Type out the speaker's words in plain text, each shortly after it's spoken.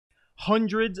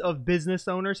Hundreds of business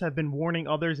owners have been warning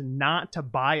others not to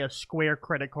buy a Square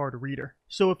credit card reader.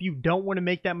 So if you don't want to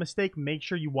make that mistake, make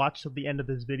sure you watch till the end of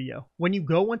this video. When you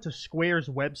go onto Square's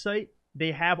website,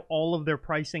 they have all of their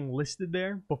pricing listed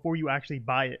there before you actually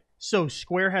buy it. So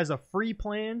Square has a free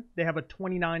plan, they have a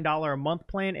 $29 a month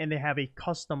plan, and they have a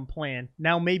custom plan.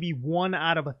 Now maybe 1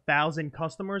 out of 1,000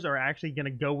 customers are actually going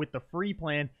to go with the free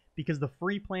plan because the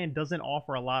free plan doesn't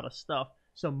offer a lot of stuff.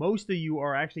 So most of you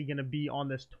are actually going to be on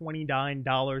this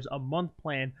 $29 a month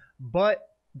plan, but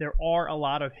there are a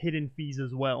lot of hidden fees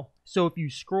as well. So if you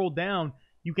scroll down,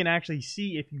 you can actually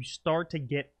see if you start to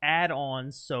get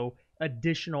add-ons, so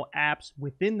additional apps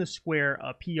within the Square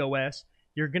POS,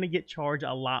 you're going to get charged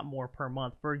a lot more per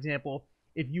month. For example,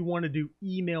 if you want to do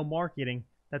email marketing,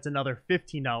 that's another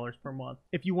 $15 per month.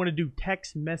 If you want to do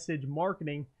text message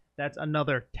marketing, that's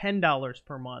another $10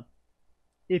 per month.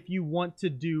 If you want to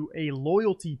do a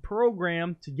loyalty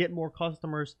program to get more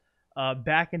customers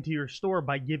back into your store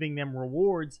by giving them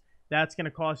rewards, that's going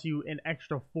to cost you an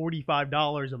extra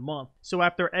 $45 a month. So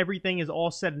after everything is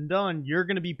all said and done, you're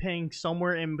going to be paying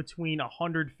somewhere in between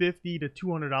 $150 to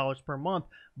 $200 per month.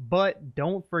 But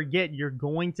don't forget, you're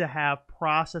going to have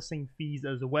processing fees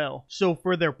as well. So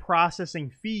for their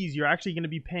processing fees, you're actually going to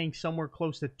be paying somewhere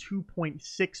close to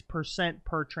 2.6%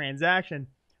 per transaction,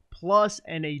 plus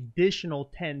an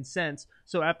additional 10 cents.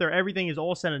 So after everything is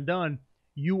all said and done,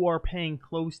 you are paying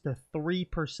close to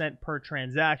 3% per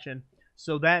transaction.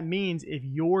 So that means if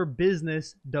your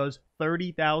business does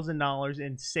 $30,000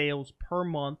 in sales per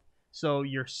month, so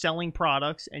you're selling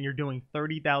products and you're doing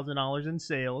 $30,000 in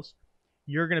sales,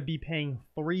 you're going to be paying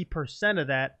 3% of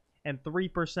that, and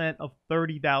 3% of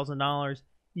 $30,000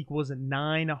 equals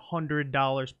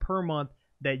 $900 per month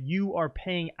that you are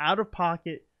paying out of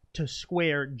pocket to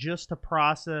Square just to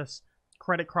process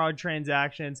credit card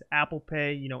transactions, Apple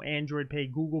Pay, Android Pay,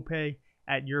 Google Pay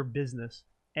at your business.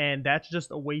 And that's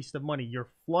just a waste of money. You're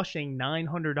flushing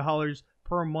 $900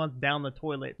 per month down the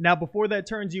toilet. Now, before that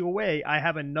turns you away, I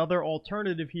have another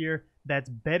alternative here that's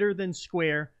better than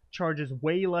Square, charges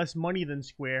way less money than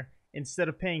Square. Instead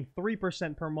of paying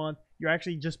 3% per month, you're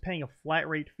actually just paying a flat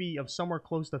rate fee of somewhere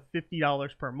close to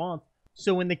 $50 per month.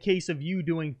 So in the case of you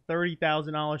doing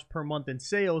 $30,000 per month in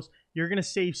sales, you're going to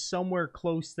save somewhere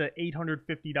close to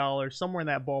 $850, somewhere in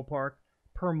that ballpark,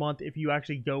 per month if you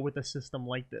actually go with a system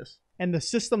like this. And the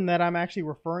system that I'm actually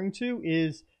referring to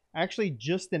is actually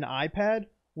just an iPad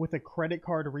with a credit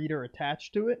card reader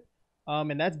attached to it.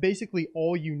 And that's basically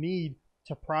all you need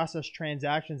to process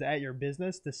transactions at your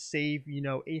business to save,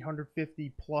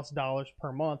 $850 plus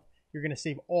per month. You're going to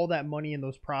save all that money in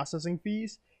those processing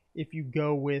fees if you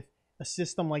go with a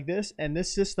system like this. And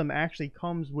this system actually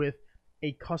comes with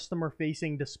a customer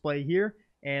facing display here.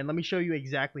 And let me show you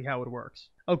exactly how it works.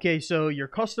 Okay, so your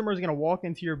customer is going to walk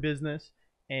into your business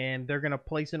and they're going to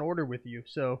place an order with you.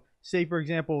 So say, for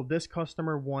example, this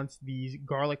customer wants these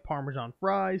garlic parmesan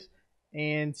fries,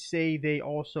 and say they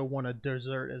also want a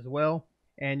dessert as well.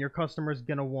 And your customer is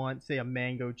going to want, say, a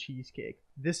mango cheesecake.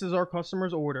 This is our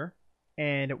customer's order,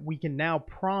 and we can now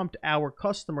prompt our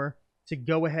customer to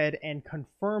go ahead and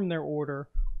confirm their order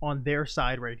on their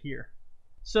side right here.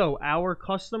 So our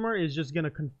customer is just going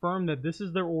to confirm that this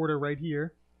is their order right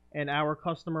here, and our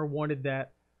customer wanted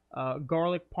that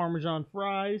garlic parmesan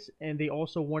fries, and they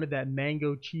also wanted that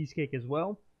mango cheesecake as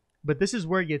well. But this is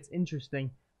where it gets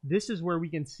interesting. This is where we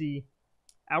can see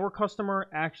our customer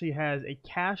actually has a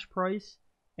cash price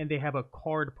and they have a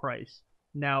card price.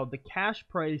 Now the cash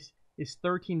price is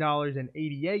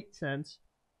 $13.88,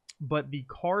 but the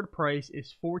card price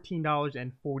is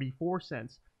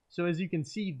 $14.44. So as you can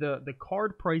see, the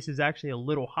card price is actually a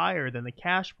little higher than the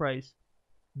cash price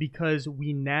because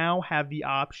we now have the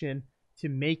option to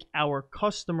make our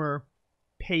customer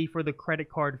pay for the credit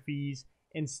card fees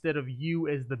instead of you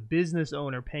as the business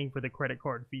owner paying for the credit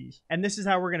card fees. And this is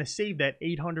how we're going to save that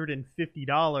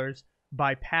 $850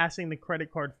 by passing the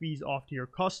credit card fees off to your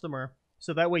customer.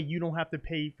 So that way you don't have to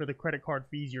pay for the credit card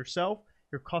fees yourself.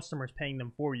 Your customer's paying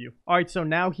them for you. All right, so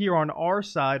now here on our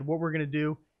side, what we're going to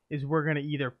do is we're going to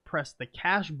either press the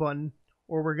cash button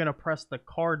or we're going to press the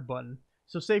card button.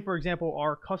 So say, for example,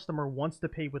 our customer wants to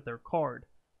pay with their card.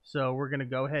 So we're going to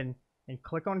go ahead and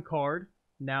click on card.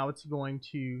 Now it's going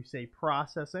to say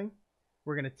processing.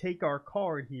 We're going to take our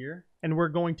card here and we're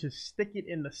going to stick it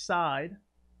in the side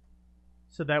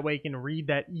so that way it can read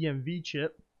that EMV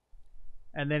chip.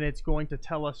 And then it's going to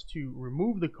tell us to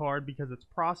remove the card because it's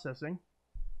processing.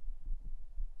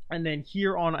 And then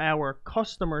here on our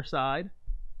customer side,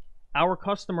 our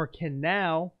customer can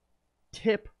now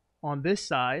tip on this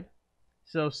side.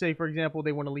 So say, for example,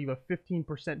 they want to leave a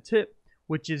 15% tip,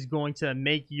 which is going to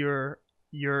make your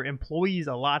your employees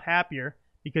a lot happier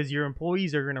because your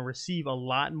employees are going to receive a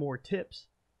lot more tips.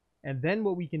 And then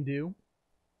what we can do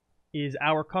is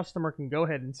our customer can go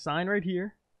ahead and sign right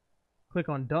here, click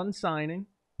on done signing,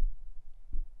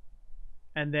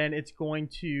 and then it's going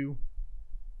to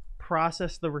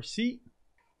process the receipt.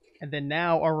 And then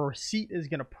now our receipt is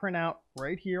going to print out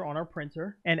right here on our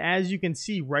printer. And as you can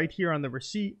see right here on the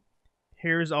receipt,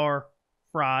 here's our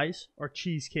fries, our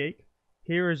cheesecake.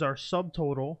 Here is our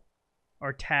subtotal,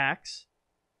 our tax.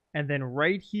 And then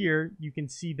right here, you can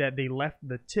see that they left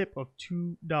the tip of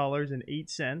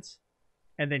 $2.08.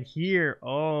 And then here,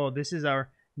 oh, this is our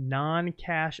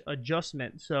non-cash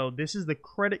adjustment. So this is the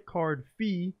credit card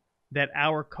fee that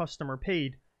our customer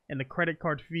paid. And the credit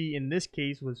card fee in this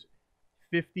case was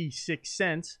 56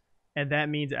 cents, and that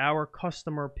means our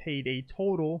customer paid a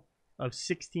total of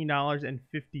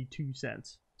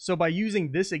 $16.52. So by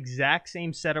using this exact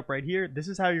same setup right here, this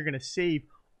is how you're going to save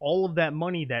all of that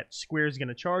money that Square is going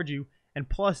to charge you. And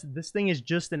plus, this thing is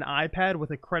just an iPad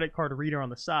with a credit card reader on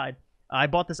the side. I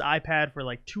bought this iPad for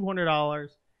like $200,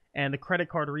 and the credit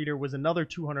card reader was another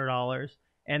 $200,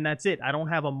 and that's it. I don't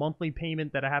have a monthly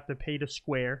payment that I have to pay to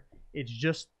Square. It's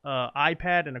just an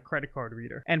iPad and a credit card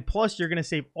reader. And plus, you're going to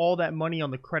save all that money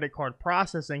on the credit card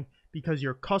processing because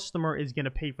your customer is going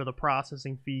to pay for the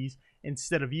processing fees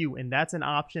instead of you. And that's an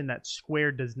option that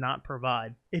Square does not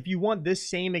provide. If you want this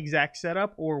same exact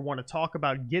setup or want to talk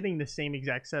about getting the same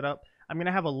exact setup, I'm going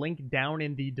to have a link down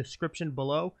in the description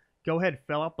below. Go ahead,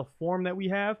 fill out the form that we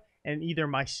have, and either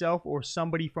myself or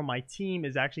somebody from my team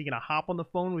is actually going to hop on the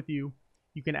phone with you.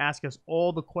 You can ask us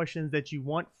all the questions that you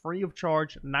want free of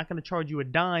charge. I'm not going to charge you a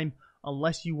dime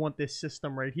unless you want this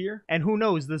system right here. And who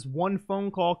knows, this one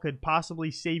phone call could possibly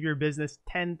save your business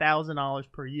 $10,000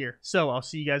 per year. So I'll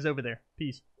see you guys over there.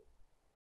 Peace.